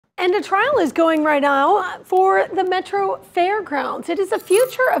And a trial is going right now for the Metro Fairgrounds. It is the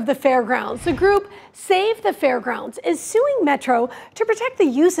future of the fairgrounds. The group Save the Fairgrounds is suing Metro to protect the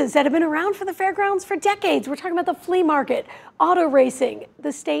uses that have been around for the fairgrounds for decades. We're talking about the flea market, auto racing,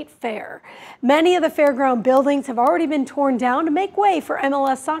 the state fair. Many of the fairground buildings have already been torn down to make way for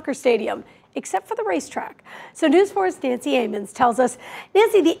MLS soccer stadium, except for the racetrack. So News 4's Nancy Amons tells us,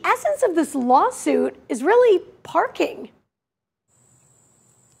 Nancy, the essence of this lawsuit is really parking.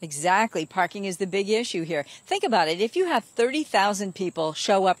 Exactly. Parking is the big issue here. Think about it. If you have 30,000 people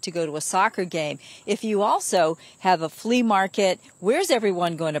show up to go to a soccer game, if you also have a flea market, where's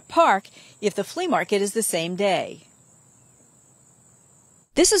everyone going to park if the flea market is the same day?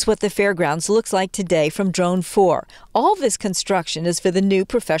 This is what the fairgrounds looks like today from Drone 4. All this construction is for the new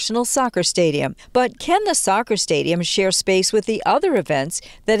professional soccer stadium. But can the soccer stadium share space with the other events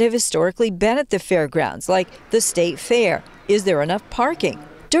that have historically been at the fairgrounds, like the state fair? Is there enough parking?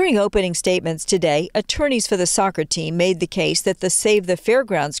 During opening statements today, attorneys for the soccer team made the case that the Save the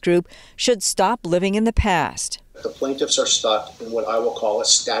Fairgrounds group should stop living in the past. The plaintiffs are stuck in what I will call a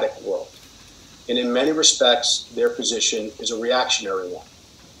static world. And in many respects, their position is a reactionary one.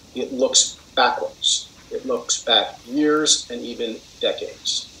 It looks backwards. It looks back years and even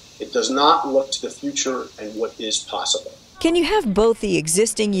decades. It does not look to the future and what is possible. Can you have both the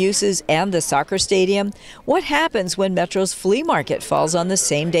existing uses and the soccer stadium? What happens when Metro's flea market falls on the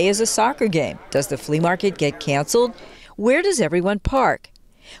same day as a soccer game? Does the flea market get canceled? Where does everyone park?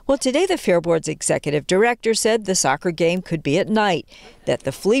 Well, today the Fair Board's executive director said the soccer game could be at night, that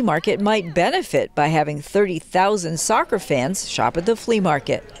the flea market might benefit by having 30,000 soccer fans shop at the flea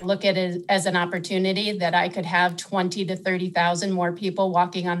market. Look at it as an opportunity that I could have 20 to 30,000 more people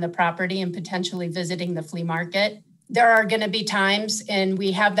walking on the property and potentially visiting the flea market. There are going to be times, and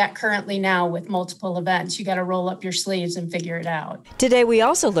we have that currently now with multiple events. You got to roll up your sleeves and figure it out. Today, we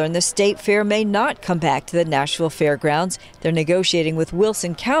also learned the state fair may not come back to the Nashville Fairgrounds. They're negotiating with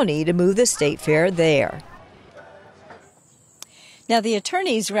Wilson County to move the state fair there. Now, the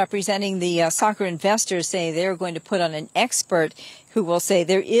attorneys representing the soccer investors say they're going to put on an expert who will say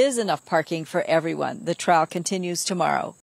there is enough parking for everyone. The trial continues tomorrow.